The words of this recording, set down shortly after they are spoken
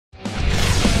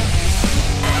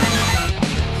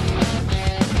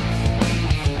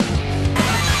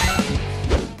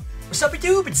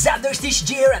YouTube? It's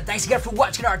TCG here, and thanks again for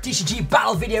watching our TCG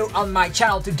battle video on my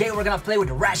channel. Today we're gonna play with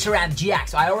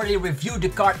Reshiram-GX. I already reviewed the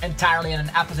card entirely in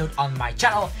an episode on my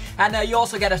channel, and you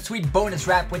also get a sweet bonus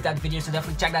wrap with that video, so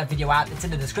definitely check that video out. It's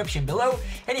in the description below.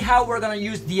 Anyhow, we're gonna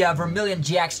use the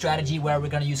Vermillion-GX strategy, where we're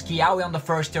gonna use Kiawe on the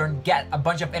first turn, get a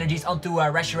bunch of energies onto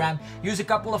Reshiram, use a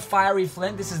couple of Fiery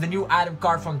Flint. This is the new item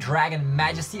card from Dragon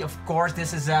Majesty. Of course,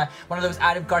 this is one of those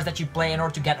item cards that you play in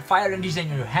order to get fire energies in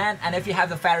your hand, and if you have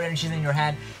the fire energies in your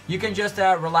hand, you can just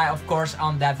rely, of course,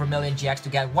 on that Vermillion-GX to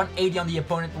get 180 on the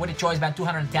opponent with a Choice Band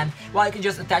 210, while you can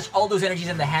just attach all those energies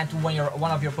in the hand to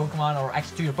one of your Pokemon, or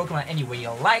actually to your Pokemon any way you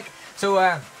like. So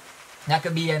that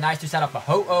could be nice to set up a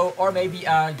Ho-Oh, or maybe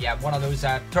yeah, one of those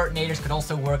Turtonators could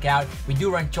also work out. We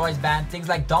do run Choice Band. Things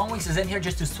like Dawnwings is in here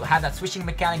just to have that switching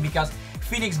mechanic, because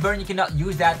Phoenix Burn, you cannot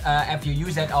use that if you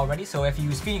use that already. So if you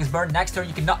use Phoenix Burn next turn,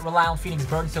 you cannot rely on Phoenix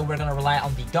Burn, so we're gonna rely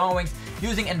on the Dawnwings,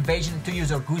 using Invasion to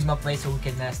use our Guzma play, so we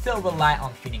can still rely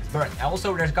on Phoenix Burn. And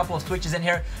also, there's a couple of switches in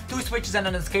here, 2 switches and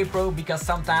an Escape Rope, because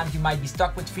sometimes you might be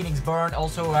stuck with Phoenix Burn.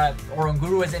 Also,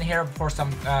 Oranguru is in here for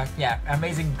some yeah,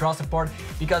 amazing draw support,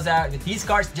 because these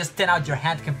cards just thin out your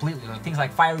hand completely. Things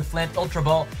like Fiery Flint, Ultra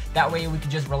Ball, that way we can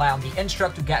just rely on the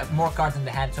Instruct to get more cards in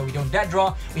the hand, so we don't dead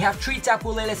draw. We have 3 Tapu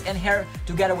Leles in here,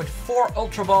 together with 4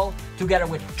 Ultra Ball, together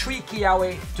with 3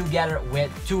 Kiawe, together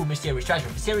with 2 Mysterious Treasure.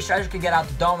 Mysterious Treasure can get out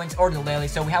the Dawnwings or the Lele,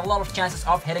 so we have a lot of chances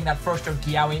of hitting that first turn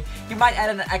Kiawe. You might add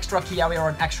in an extra Kiawe or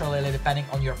an extra Lele depending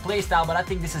on your playstyle, but I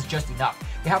think this is just enough.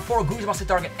 We have 4 Guzma BUS to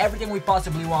target everything we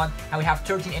possibly want, and we have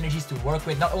 13 energies to work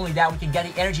with. Not only that, we can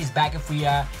get the energies back if we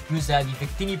use the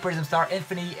Victini Prism Star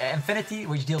Infinity,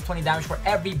 which deals 20 damage for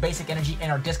every basic energy in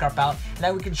our discard pile, and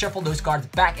then we can shuffle those cards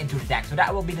back into the deck. So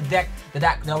that will be the deck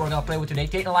that we're gonna play with today.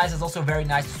 Tate Liza is also very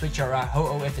nice to switch your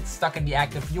Ho-Oh if it's stuck in the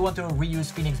active. If you want to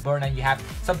reuse Phoenix Burn and you have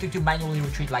something to manually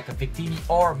retreat like a Victini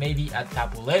or maybe a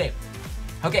Tapu Lele.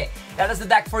 Okay, that is the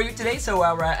deck for you today. So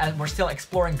we're still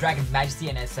exploring Dragon Majesty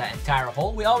in its entire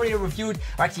whole. We already reviewed,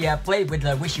 or actually played with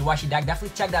the Wishy-Washy deck.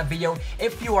 Definitely check that video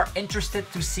if you are interested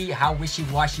to see how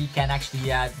Wishy-Washy can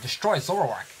actually destroy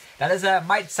Zoroark. That is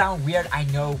might sound weird, I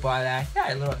know, but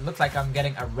yeah, it looks like I'm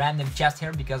getting a random chest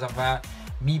here because of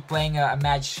me playing a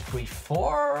match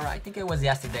before, I think it was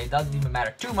yesterday. It doesn't even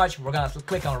matter too much. We're gonna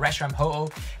click on Reshiram Ho-Oh.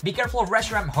 Be careful of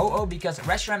Reshiram Ho-Oh, because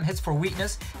Reshiram hits for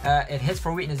weakness. It hits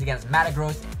for weakness against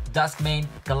Metagross, Duskmane,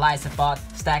 Golisopod,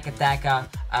 Stack Attack,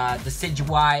 the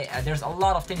Decidueye. There's a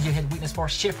lot of things you hit weakness for,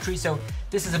 Shift Tree, so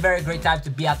this is a very great time to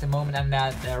be at the moment. And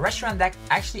the Reshiram deck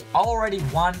actually already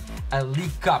won a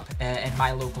League Cup in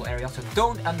my local area, so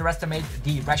don't underestimate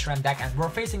the Reshiram deck. And we're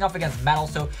facing off against Metal,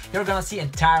 so you're gonna see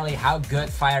entirely how good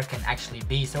Fire can actually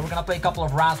be. So we're gonna play a couple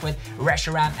of rounds with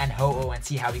Reshiram and Ho-Oh and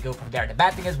see how we go from there. The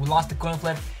bad thing is we lost the coin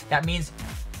flip. That means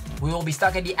we will be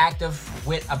stuck in the active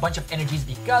with a bunch of energies,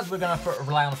 because we're gonna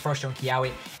rely on the first turn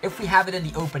Kiawe if we have it in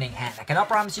the opening hand. I cannot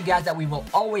promise you guys that we will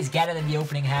always get it in the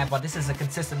opening hand, but this is a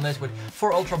consistent list with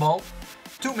 4 Ultra Ball,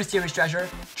 2 Mysterious Treasure,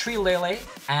 3 Lele,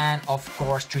 and of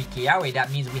course 3 Kiawe.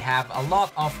 That means we have a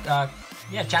lot of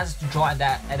yeah, chances to draw in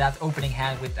that opening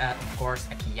hand with of course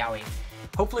a Kiawe.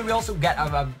 Hopefully we also get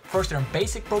a first turn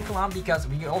basic Pokemon, because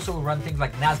we also run things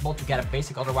like Nazball to get a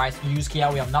basic, otherwise you use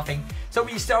Kiawe on nothing. So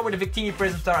we start with the Victini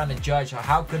Prism Star and the Judge.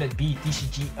 How could it be?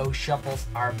 TCGO shuffles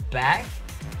are back.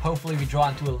 Hopefully we draw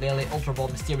into a Lele, Ultra Ball,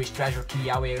 Mysterious Treasure,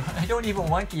 Kiawe. I don't even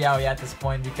want Kiawe at this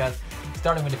point, because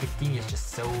starting with the Victini is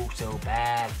just so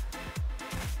bad.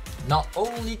 Not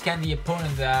only can the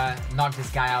opponent knock this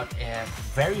guy out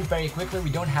very quickly, we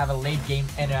don't have a late game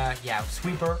and a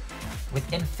sweeper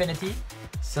with Infinity,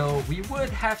 so we would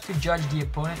have to judge the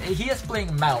opponent. He is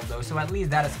playing Metal though, so at least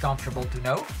that is comfortable to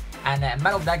know. And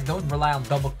Metal decks don't rely on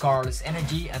double colorless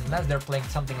energy unless they're playing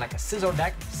something like a Scissor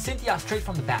deck. Cynthia straight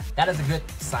from the bat, that is a good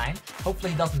sign.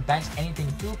 Hopefully he doesn't bench anything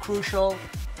too crucial.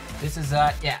 This is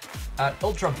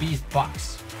Ultra Beast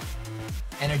box.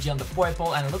 Energy on the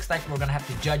Poipole, and it looks like we're gonna have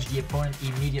to judge the opponent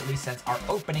immediately, since our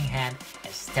opening hand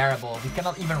is terrible. We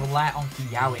cannot even rely on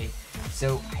Kiawe,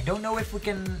 so I don't know if we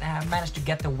can manage to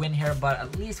get the win here, but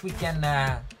at least we can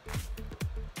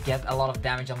get a lot of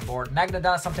damage on board.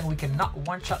 Magdada is something we cannot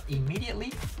one-shot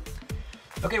immediately.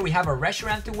 Okay, we have a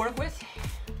Reshiram to work with.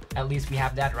 At least we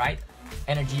have that, right?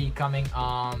 Energy coming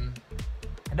on.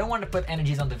 I don't want to put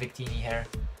energies on the Victini here.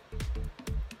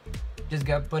 Just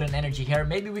go put an energy here.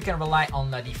 Maybe we can rely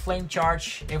on the Flame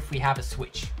Charge if we have a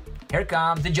switch. Here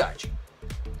comes the Judge.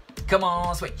 Come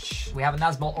on, switch. We have a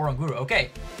Nazball Oranguru. Okay,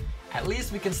 at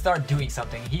least we can start doing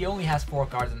something. He only has 4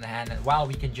 cards in the hand, and while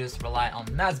we can just rely on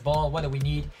Nazball, what do we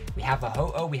need? We have a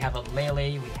Ho-Oh, we have a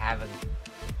Lele, we have a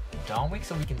Dawnwings,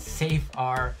 so we can save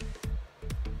our...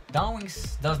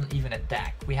 Dawnwings doesn't even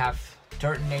attack. We have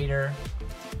Turtonator.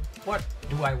 What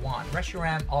do I want?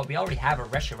 Reshiram. Oh, we already have a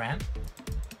Reshiram.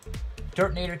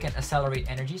 Turtonator can accelerate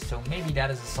energy, so maybe that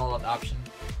is a solid option.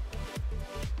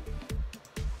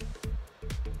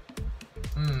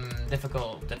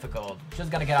 Difficult.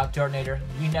 Just gotta get out Turtonator.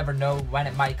 You never know when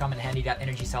it might come in handy, that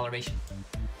energy acceleration.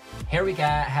 Here we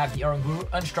have the Oranguru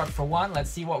Unstruck for 1. Let's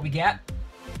see what we get.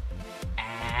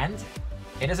 And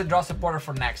it is a draw supporter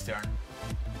for next turn.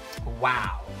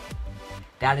 Wow.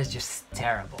 That is just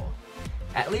terrible.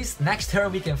 At least next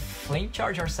turn we can flame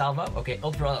charge ourselves up. Okay,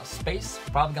 ultra space.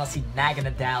 Probably gonna see Nag and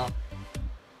Adele.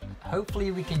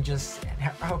 Hopefully we can just...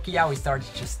 Our Kiawe start is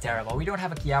just terrible. We don't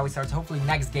have a Kiawe start, so hopefully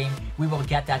next game we will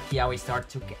get that Kiawe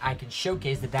start so I can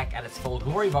showcase the deck at its full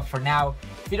glory. But for now,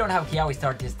 if you don't have a Kiawe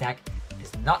start, this deck is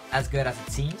not as good as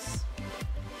it seems.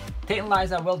 Tate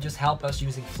Liza will just help us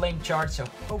using flame charge, so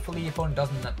hopefully the opponent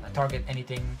doesn't target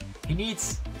anything. He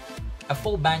needs a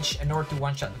full bench in order to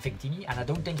one-shot Victini, and I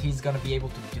don't think he's gonna be able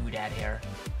to do that here.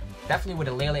 Definitely with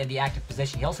a Lele in the active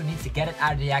position. He also needs to get it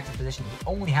out of the active position. He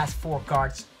only has 4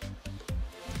 cards.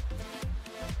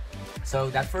 So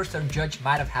that first turn Judge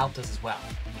might have helped us as well.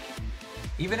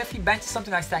 Even if he benches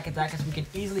something like Stack Attackers, we can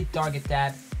easily target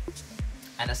that.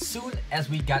 And as soon as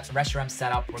we got Reshiram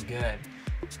set up, we're good.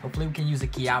 Hopefully we can use a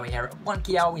Kiawe here. 1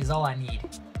 Kiawe is all I need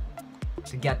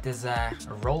to get this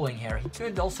rolling here. He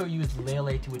could also use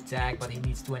Lele to attack, but he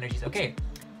needs 2 energies. Okay,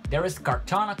 there is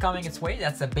Kartana coming its way.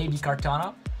 That's a baby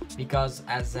Kartana. Because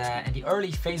as in the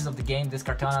early phases of the game, this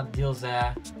Kartana deals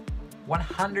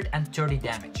 130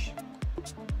 damage.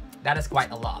 That is quite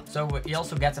a lot. So he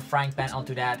also gets a frying pan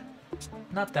onto that.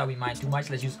 Not that we mind too much.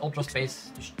 Let's use Ultra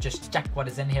Space to just check what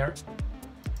is in here.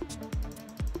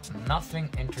 Nothing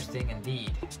interesting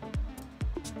indeed.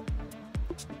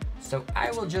 So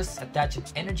I will just attach an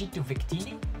energy to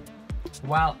Victini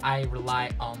while I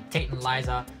rely on Tate and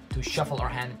Liza to shuffle our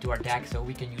hand into our deck so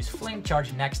we can use Flame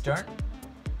Charge next turn.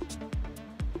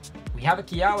 We have a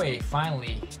Kiawe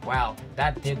finally. Wow,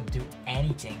 that didn't do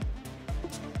anything.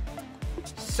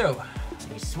 So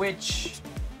we switch.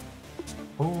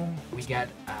 Boom, we get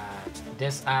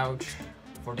this out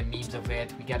for the memes of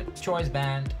it. We get a Choice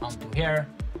Band onto here.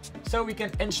 So we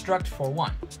can instruct for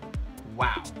 1.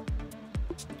 Wow.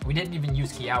 We didn't even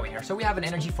use Kiawe here. So we have an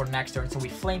energy for next turn. So we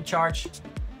flame charge.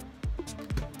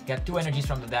 Get 2 energies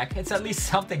from the deck. It's at least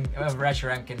something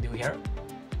Reshiram can do here.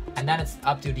 And then it's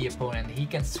up to the opponent. He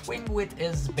can swing with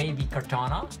his baby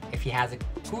Kartana. If he has a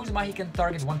Guzma, he can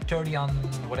target 130 on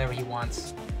whatever he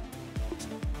wants.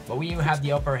 But we have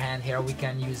the upper hand here. We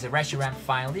can use the Reshiram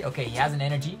finally. Okay, he has an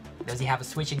energy. Does he have a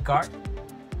switching card?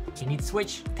 He needs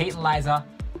switch, Tate and Liza,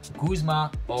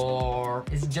 Guzma, or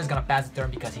is he just gonna pass the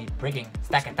turn because he's breaking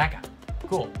Stack Attacker?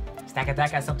 Cool. Stack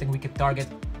Attacker is something we can target.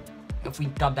 If we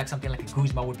top deck something like a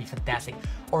Guzma would be fantastic.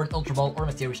 Or an Ultra Ball or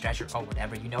Mysterious Treasure or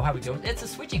whatever. You know how it goes. It's a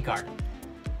switching card.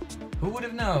 Who would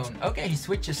have known? Okay, he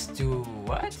switches to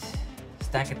what?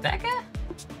 Stack Attacker?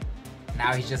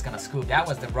 Now he's just gonna scoop. That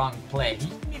was the wrong play. He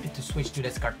needed to switch to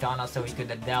this Kartana so he could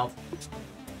have dealt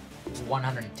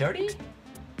 130?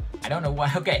 I don't know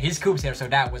why. Okay, he scoops here, so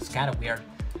that was kind of weird.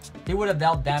 He would have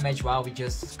dealt damage while we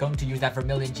just going to use that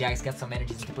Vermillion GX, get some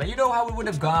energies into play. You know how it would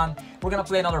have gone. We're gonna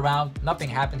play another round. Nothing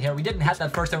happened here. We didn't have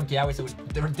that first turn Kiawe, so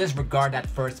disregard that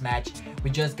first match. We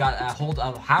just got a hold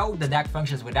of how the deck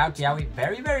functions without Kiawe.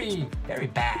 Very, very, very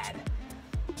bad.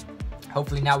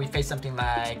 Hopefully now we face something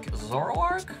like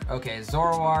Zoroark. Okay,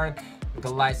 Zoroark,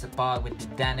 Golisopod with the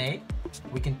Dane.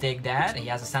 We can take that. He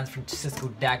has a San Francisco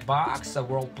deck box, a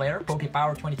world player, Poke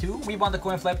Power 22. We won the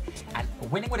coin flip, and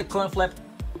winning with a coin flip,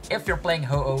 if you're playing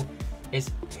Ho-Oh, is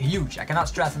huge. I cannot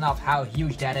stress enough how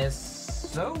huge that is.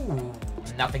 So,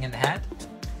 nothing in the hand.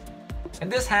 In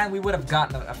this hand, we would have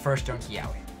gotten a first turn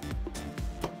Kiawe.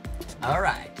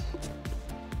 Alright.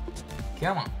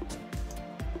 Come on.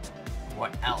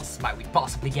 What else might we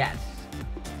possibly get?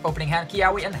 Opening hand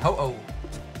Kiawe and Ho-Oh.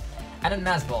 And a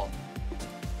Nazball.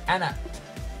 And a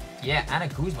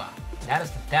Guzma. That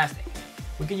is fantastic.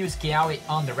 We can use Kiawe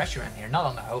on the Reshiram here, not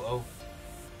on the Ho-Oh.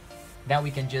 Then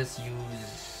we can just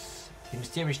use the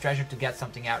Mysterious Treasure to get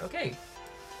something out. Okay.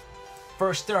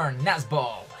 First turn,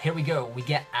 Nazball. Here we go. We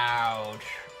get out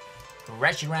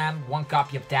Reshiram, 1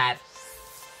 copy of that.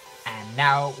 And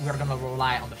now we're gonna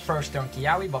rely on the first turn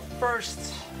Kiawe. But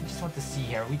first, I just want to see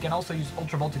here. We can also use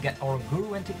Ultra Ball to get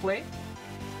Oranguru into play.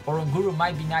 Oranguru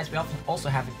might be nice. We also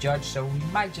have a Judge, so we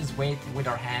might just wait with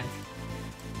our hand.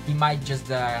 He might just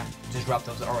disrupt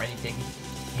us or anything.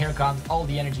 Here comes all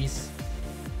the energies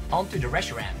onto the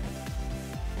Reshiram.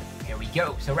 Here we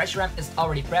go. So Reshiram is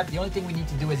already prepped. The only thing we need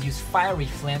to do is use Fiery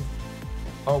Flint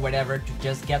or whatever to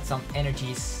just get some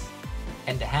energies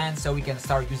in the hand so we can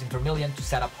start using Vermillion to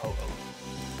set up Ho-Oh.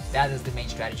 That is the main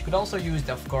strategy. You could also use,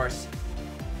 of course,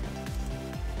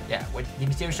 yeah, with the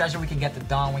Mysterious Treasure we can get the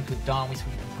Dawn Wings. With Dawn Wings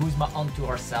we can Guzma onto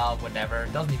ourselves, whatever.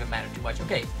 It doesn't even matter too much.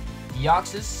 Okay,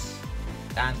 Deoxys,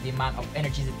 and the amount of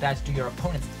energies attached to your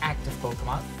opponent's active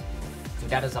Pokemon. So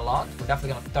that is a lot. We're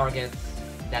definitely going to target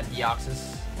that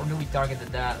Deoxys. Or do we target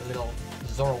the little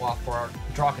Zoroark for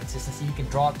draw consistency? You can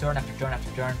draw turn after turn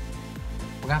after turn.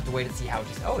 We're gonna have to wait and see how it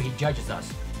is. Oh, he judges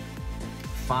us.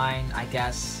 Fine, I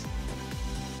guess.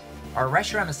 Our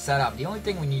Reshiram is set up. The only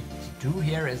thing we need to do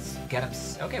here is get him...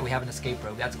 Okay, we have an escape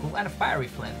rope. That's cool. And a Fiery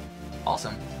Flint.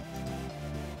 Awesome.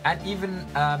 And even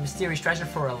Mysterious Treasure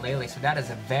for a Lele. So that is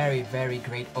a very, very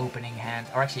great opening hand.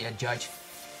 Or actually a Judge.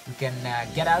 We can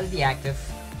get out of the active.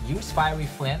 Use Fiery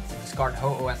Flint. Discard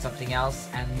Ho-Oh and something else.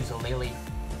 And use a Lele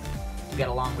to get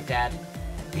along with that.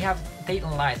 We have Tate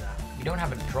Liza. We don't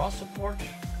have a draw support.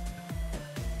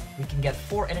 We can get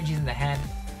 4 energies in the hand,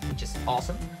 which is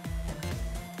awesome.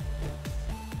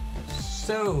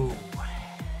 So...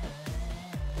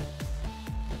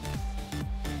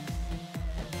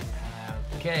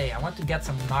 okay, I want to get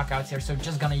some knockouts here, so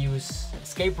just gonna use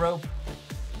Escape Rope.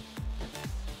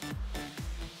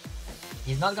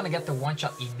 He's not gonna get the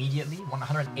one-shot immediately.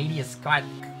 180 is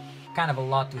kind of a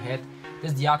lot to hit.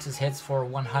 This Deoxys hits for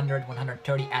 100,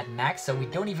 130 at max, so we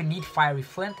don't even need Fiery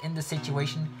Flint in this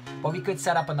situation, but we could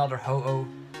set up another Ho-Oh.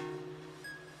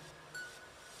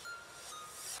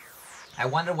 I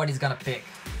wonder what he's gonna pick.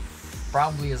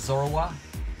 Probably a Zoroark.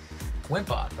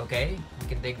 Wimpod, okay, we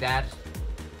can dig that.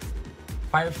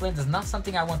 Fiery Flint is not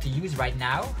something I want to use right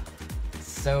now,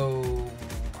 so...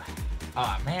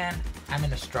 oh man, I'm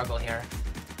in a struggle here.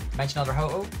 Bench another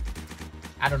Ho-Oh?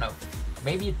 I don't know.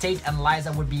 Maybe Tate and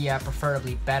Liza would be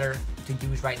preferably better to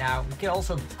use right now. We could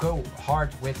also go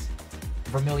hard with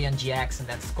Vermillion GX and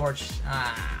then Scorch.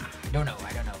 I don't know.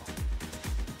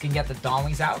 We can get the Dawn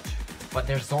Wings out, but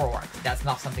there's Zoroark. That's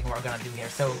not something we're gonna do here.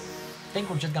 So I think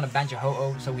we're just gonna bench a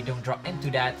Ho-Oh so we don't drop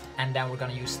into that, and then we're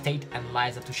gonna use Tate and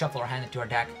Liza to shuffle our hand into our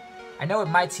deck. I know it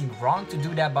might seem wrong to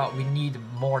do that, but we need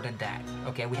more than that.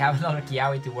 Okay, we have another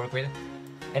Kiawe to work with.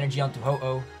 Energy onto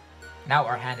Ho-Oh. Now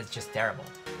our hand is just terrible.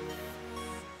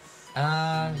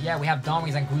 Yeah, we have Dawn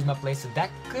Wings and Guzma placed, so that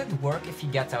could work if he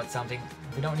gets out something.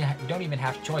 We don't even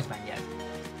have Choice Band yet.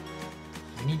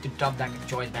 We need to top deck a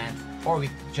Choice Band, or we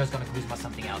just gonna Guzma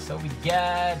something else. So we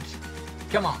get...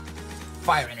 come on!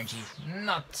 Fire Energy.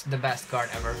 Not the best card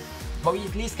ever. But we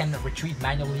at least can retreat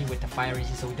manually with the Fire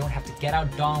Energy, so we don't have to get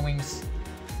out Dawn Wings.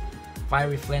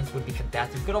 Fiery Flint would be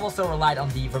fantastic. We could have also relied on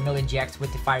the Vermillion GX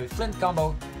with the Fiery Flint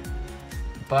combo,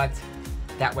 but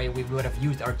that way we would have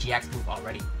used our GX move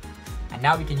already. And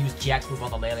now we can use GX move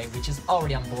on the Lele, which is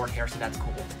already on board here, so that's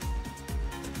cool.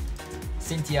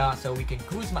 Cynthia, so we can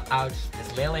Guzma out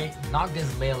this Lele, knock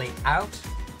this Lele out,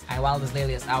 and while this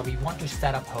Lele is out, we want to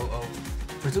set up Ho-Oh.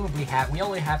 Presumably we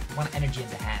only have 1 energy in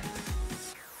the hand.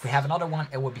 If we have another one,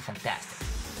 it would be fantastic.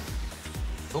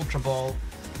 Ultra Ball.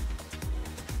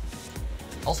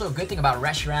 Also, a good thing about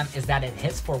Reshiram is that it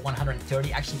hits for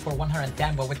 130, actually for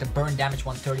 110, but with the burn damage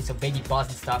 130, so Baby Boss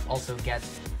and stuff also get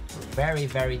very,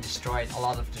 very destroyed. A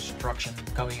lot of destruction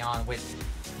going on with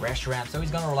Reshiram, so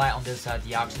he's gonna rely on this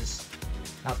Deoxys.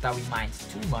 Not that we mind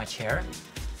too much here.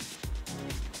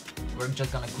 We're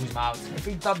just gonna Guzma out. If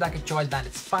we top deck a Choice Band,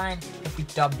 it's fine. If we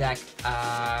top deck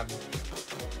a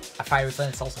Fiery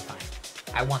Flint, it's also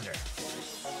fine. I wonder.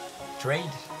 Trade.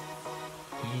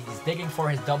 He's digging for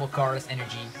his double colorless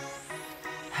energy.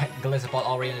 Golisopod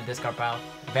already in the discard pile.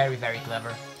 Very, very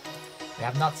clever. We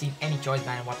have not seen any Choice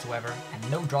Band whatsoever, and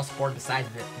no draw support besides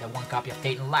the 1 copy of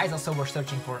Tate and Liza, so we're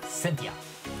searching for Cynthia.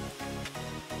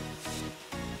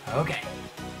 Okay.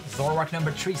 Zoroark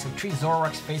number 3, so 3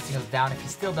 Zoroarks facing us down. If he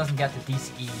still doesn't get the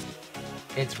DCE,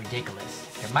 it's ridiculous.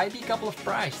 There might be a couple of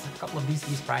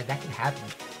DCEs prize, that can happen.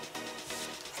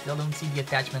 Still don't see the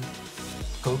attachment.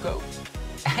 Coco?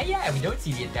 Yeah, we don't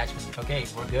see the attachment. Okay,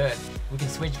 we're good. We can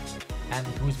switch and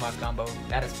Guzma combo.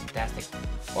 That is fantastic.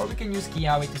 Or we can use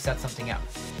Kiawe to set something up.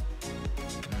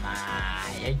 Nah,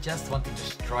 I just want to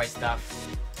destroy stuff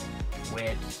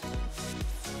with...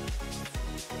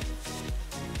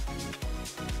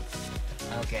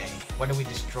 okay, what do we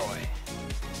destroy?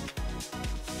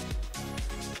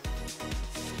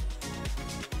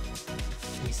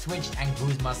 We switched and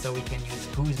Guzma, so we can use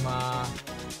Guzma.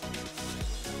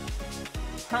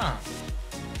 Huh.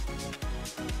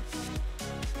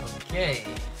 Okay.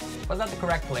 Was that the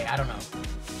correct play? I don't know.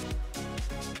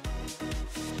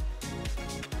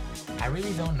 I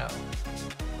really don't know.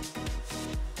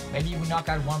 Maybe we knock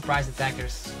out 1 prize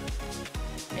attackers.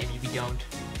 Maybe we don't.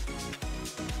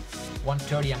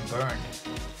 130 and burned.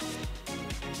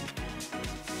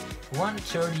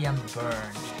 130 and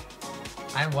burned.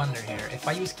 I wonder here, if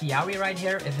I use Kiawe right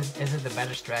here, is it the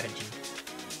better strategy?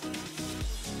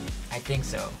 I think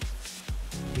so.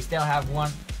 We still have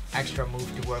one extra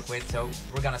move to work with, so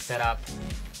we're gonna set up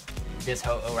this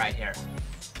Ho-Oh right here.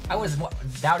 I was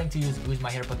doubting to use Guzma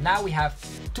here, but now we have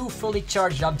two fully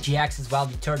charged up GXs while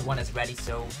the third one is ready,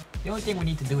 so the only thing we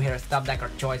need to do here is top deck our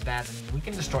choice bands and we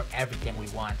can destroy everything we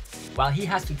want, while he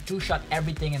has to two-shot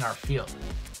everything in our field.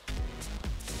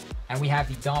 And we have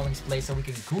the Dawn Wings play, so we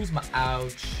can Guzma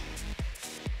out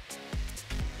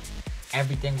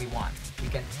everything we want. We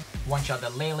can one-shot the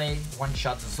Lele,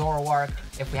 one-shot the Zoroark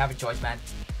if we have a choice band.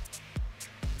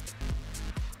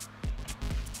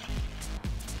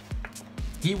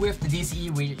 He whiffed the DCE,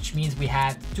 which means we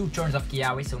had 2 turns of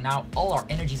Kiawe, so now all our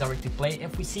energies are ready to play.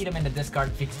 If we see them in the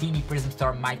discard, Victini Prism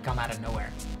Star might come out of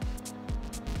nowhere.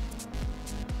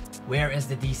 Where is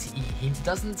the DCE? He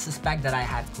doesn't suspect that I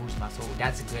had Guzma, so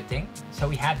that's a good thing. So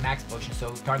we had Max Potion,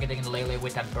 so targeting the Lele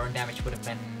with that burn damage would have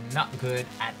been not good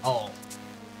at all.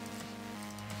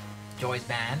 Choice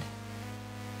Band.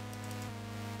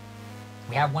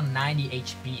 We have 190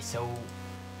 HP, so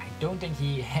I don't think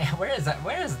he... Where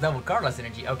is double cardless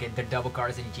energy? Okay, the double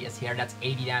cardless energy is here. That's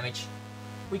 80 damage.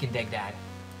 We can dig that.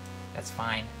 That's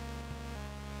fine.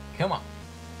 Come on.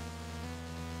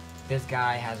 This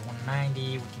guy has 190.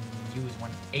 We can use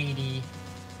 180.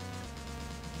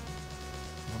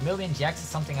 Vermillion-GX is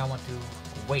something I want to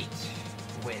wait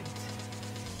with.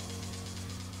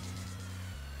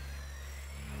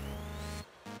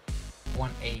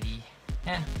 $180.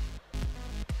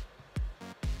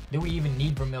 Do we even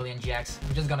need Vermillion-GX?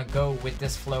 I'm just gonna go with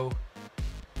this flow.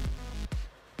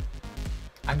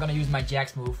 I'm gonna use my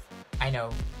GX move. I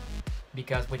know.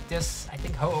 Because with this, I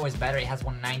think Ho-Oh is better. It has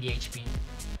 190 HP.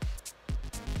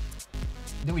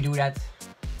 Do we do that?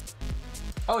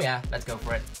 Oh yeah, let's go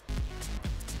for it.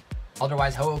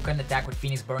 Otherwise, Ho-Oh couldn't attack with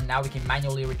Phoenix Burn. Now we can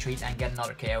manually retreat and get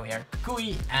another KO here.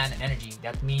 Kukui and an energy.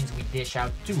 That means we dish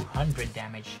out 200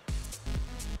 damage.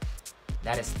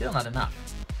 That is still not enough.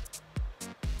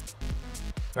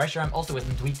 Reshiram also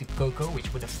isn't weak to Coco,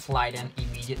 which would have flied in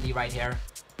immediately right here.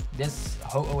 This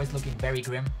Ho-Oh is looking very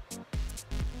grim.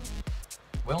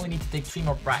 We only need to take 3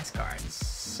 more prize cards,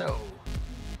 so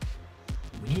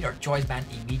we need our choice band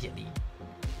immediately.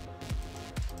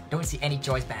 Don't see any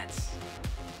choice bands.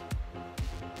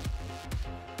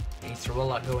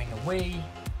 Acerilla going away.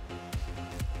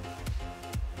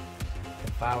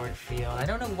 Devoured Field. I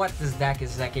don't know what this deck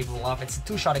is capable of. It's a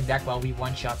 2-shotting deck while we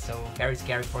 1-shot, so very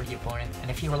scary for the opponent.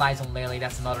 And if he relies on Lele,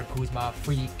 that's another Guzma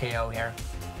free KO here.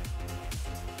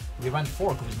 We run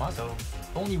 4 Guzma, so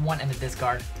only 1 in the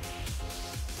discard.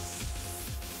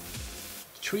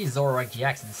 3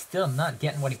 Zoroark-GX and still not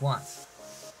getting what he wants.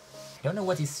 I don't know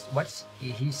what he's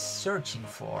searching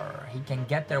for. He can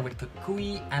get there with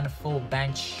Kukui and a full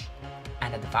bench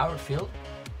and a Devoured Field.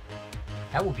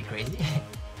 That would be crazy.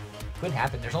 Could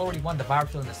happen. There's already one Devoured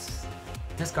Field in this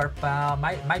discard pile.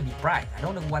 Might be prize. I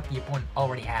don't know what the opponent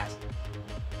already has.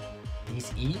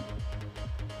 DCE.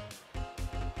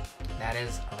 That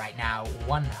is right now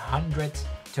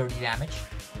 130 damage.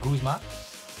 Guzma.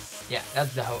 Yeah,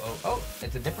 that's the Ho-Oh. Oh,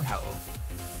 it's a different Ho-Oh.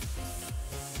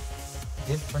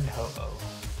 Different Ho-Oh.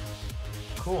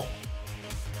 Cool.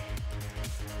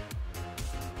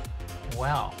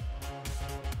 Well.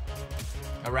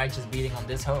 A righteous beating on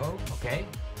this Ho-Oh. Okay.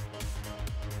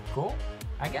 Cool,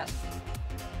 I guess.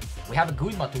 We have a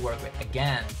Guzma to work with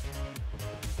again.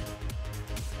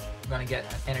 I'm gonna get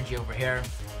energy over here.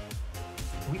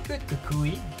 We could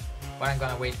Kukui, but I'm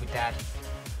gonna wait with that.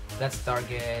 Let's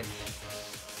target...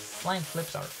 Flying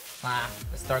flips are...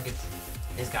 let's target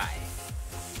this guy.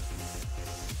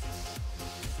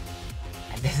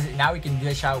 And this is, now we can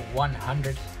dish out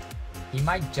 100. He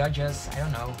might judge us, I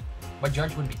don't know. But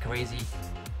judge would be crazy.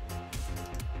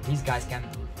 These guys can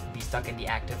be stuck in the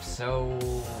active, so...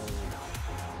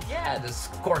 Yeah, the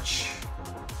Scorch.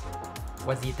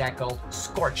 What's the attack called?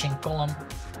 Scorching Column.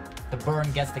 The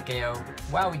burn gets the KO.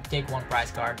 Well, we take 1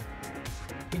 prize card.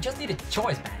 We just need a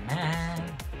choice band, man.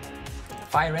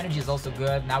 Fire Energy is also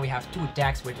good. Now we have 2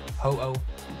 attacks with Ho-Oh.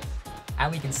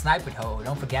 And we can snipe with Ho-Oh,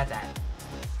 don't forget that.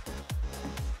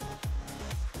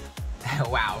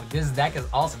 Wow, this deck is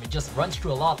awesome. It just runs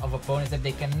through a lot of opponents. If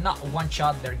they cannot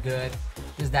one-shot, they're good.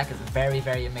 This deck is very,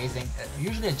 very amazing.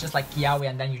 Usually it's just like Kiawe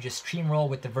and then you just streamroll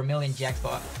with the Vermillion-GX,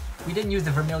 but we didn't use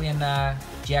the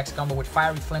Vermillion-GX combo with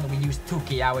Fiery Flint. We used 2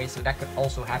 Kiawe, so that could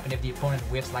also happen if the opponent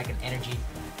whiffs like an energy.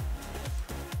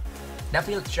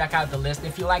 Definitely check out the list.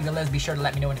 If you like the list, be sure to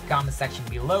let me know in the comment section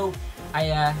below.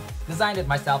 I designed it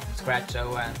myself from scratch,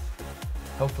 so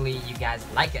hopefully you guys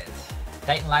like it.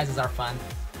 Tate Lizas are fun.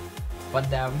 But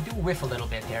we do whiff a little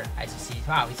bit here, as you see.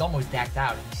 Wow, he's almost decked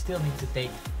out. He still needs to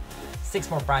take 6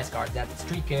 more prize cards. That's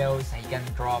 3 KOs. He can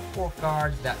draw 4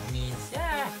 cards. That means,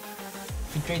 yeah,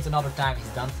 if he trades another time, he's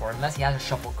done for. Unless he has a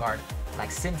shuffle card,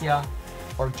 like Cynthia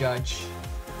or Judge.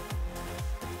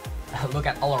 Look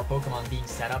at all our Pokemon being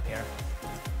set up here.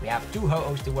 We have 2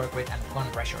 Ho-Ohs to work with and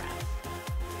 1 Reshiram.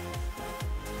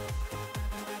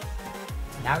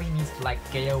 Now he needs to like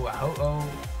KO a Ho-Oh,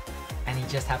 and he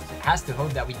just has to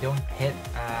hope that we don't hit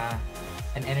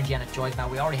an energy and a choice band.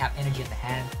 We already have energy in the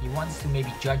hand. He wants to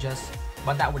maybe judge us,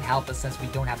 but that would help us since we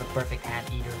don't have a perfect hand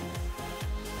either.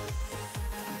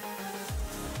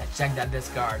 Let's check that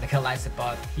discard, the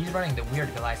Golisopod. He's running the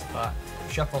weird Golisopod.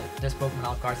 Shuffle this Pokemon,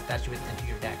 all cards attached to it into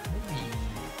your deck. Maybe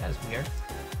that is weird.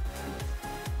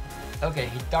 Okay,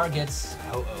 he targets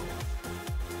Ho-Oh.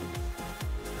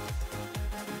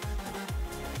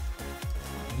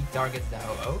 He targets the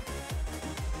Ho-Oh.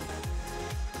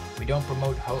 We don't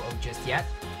promote Ho-Oh just yet.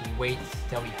 We wait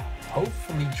till we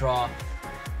hopefully draw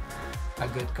a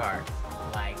good card,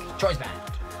 like Choice Band,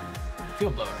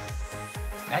 Field Blower.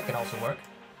 That could also work.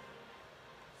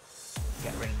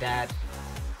 Get rid of that.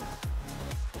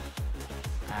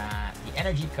 The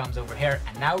energy comes over here,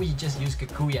 and now we just use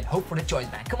Kukui and hope for the Choice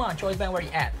Band. Come on, Choice Band, where you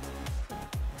at?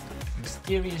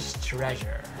 Mysterious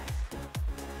Treasure.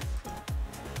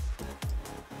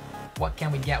 What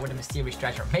can we get with a Mysterious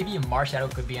Treasure? Maybe a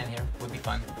Marshadow could be in here. Would be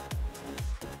fun.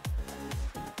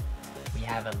 We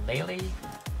have a Lele.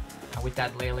 And with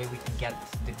that Lele, we can get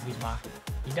the Guzma.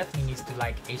 He definitely needs to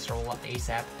like ace roll up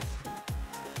ASAP.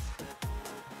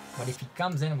 But if he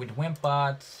comes in with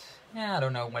Wimpod, yeah, I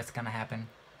don't know what's gonna happen.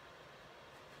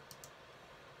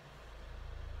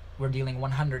 We're dealing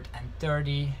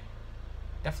 130.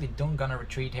 Definitely don't gonna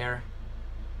retreat here.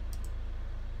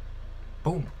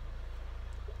 Boom.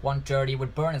 130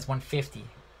 with burn is 150.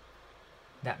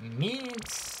 That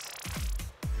means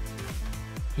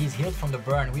he's healed from the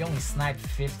burn. We only sniped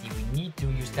 50. We need to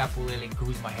use Tapu Lele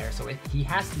Guzma here, so he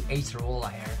has to ace roll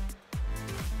here.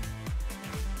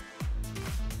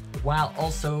 While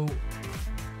also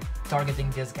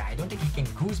targeting this guy. I don't think he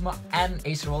can Guzma and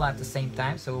ace roll at the same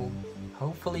time, so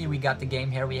hopefully we got the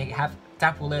game here. We have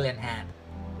Tapu Lele in hand.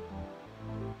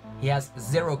 He has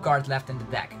 0 cards left in the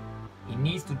deck. He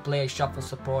needs to play a shuffle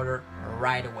supporter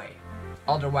right away.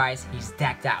 Otherwise, he's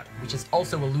decked out, which is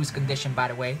also a loose condition, by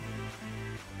the way.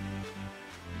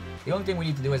 The only thing we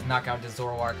need to do is knock out the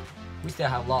Zoroark. We still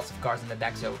have lots of cards in the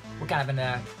deck, so we're kind of in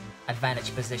an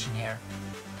advantage position here.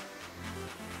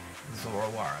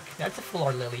 Zoroark. That's a full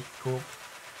art Lily. Cool.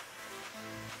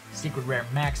 Secret Rare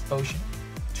Max Potion.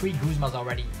 3 Guzmas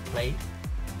already played.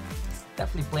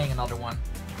 Definitely playing another one.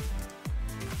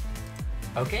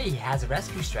 Okay, he has a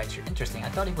Rescue Stretcher. Interesting. I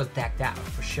thought he was decked out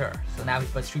for sure. So now he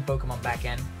puts 3 Pokemon back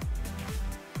in.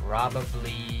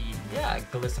 Probably, yeah,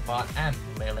 Golisopod and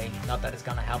Lele. Not that it's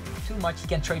gonna help him too much. He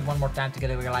can trade one more time to get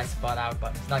a Golisopod out,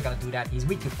 but he's not gonna do that. He's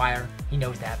weak to fire. He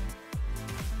knows that.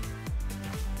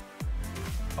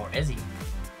 Or is he?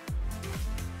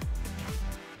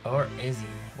 Or is he?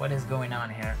 What is going on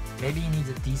here? Maybe he needs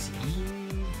a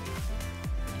DCE.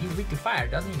 He's weak to fire,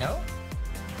 doesn't he know?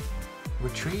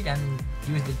 Retreat and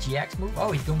use the GX move?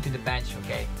 Oh, he's going to the bench,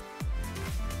 okay.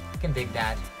 I can dig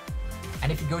that.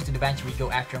 And if he goes to the bench, we go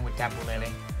after him with Tapu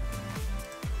Lele.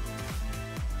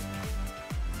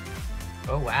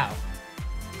 Oh, wow.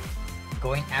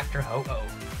 Going after Ho-Oh.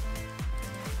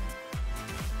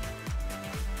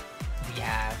 We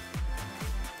have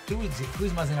 2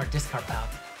 Guzmas in our discard pile,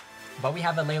 but we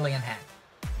have a Lele in hand.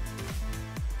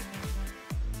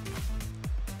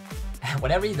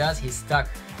 Whatever he does, he's stuck.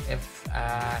 If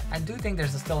I do think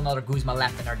there's still another Guzma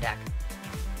left in our deck.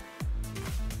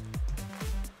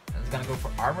 It's gonna go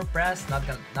for Armor Press. Not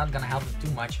gonna help him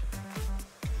too much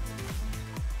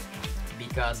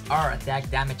because our attack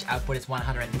damage output is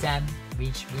 110,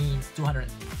 which means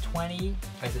 220.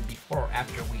 Or is it before or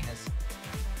after weakness?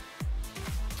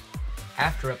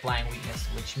 After applying weakness,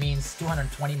 which means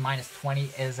 220 minus 20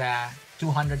 is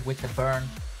 200 with the burn,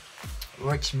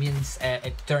 which means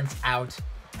it turns out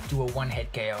to a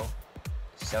 1-hit KO.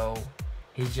 So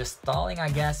he's just stalling, I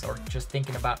guess, or just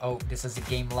thinking about, oh, this is a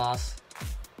game loss.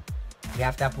 We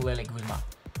have Tapu Lele Guzma.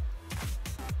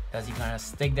 Is he gonna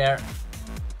stick there?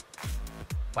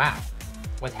 Wow,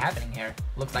 what's happening here?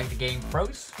 Looks like the game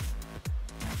froze.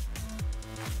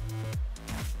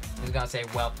 He's gonna say,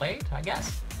 well played, I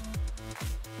guess.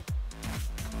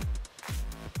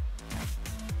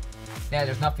 Yeah,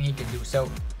 there's nothing he can do. So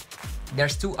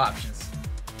there's 2 options.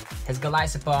 His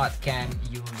Golisopod can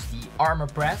use the Armor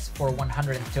Press for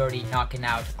 130, knocking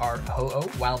out our OHKO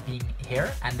while being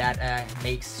here, and that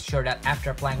makes sure that after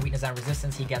applying weakness and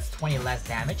resistance he gets 20 less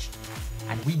damage.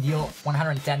 And we deal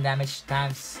 110 damage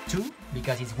times 2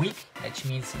 because he's weak, which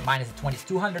means minus the 20 is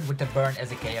 200 with the burn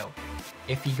as a KO.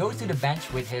 If he goes to the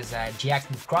bench with his GX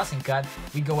move Crossing Cut,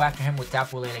 we go after him with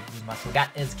Tapu Lele-GX GRI, so that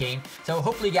is game. So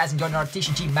hopefully you guys enjoyed our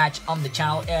TCG match on the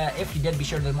channel. If you did, be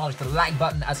sure to demolish the like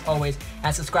button as always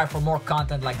and subscribe for more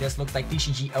content like this. Looks like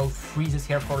TCG freezes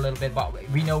here for a little bit, but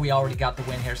we know we already got the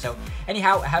win here. So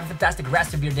anyhow, have a fantastic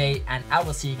rest of your day, and I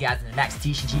will see you guys in the next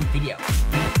TCG video.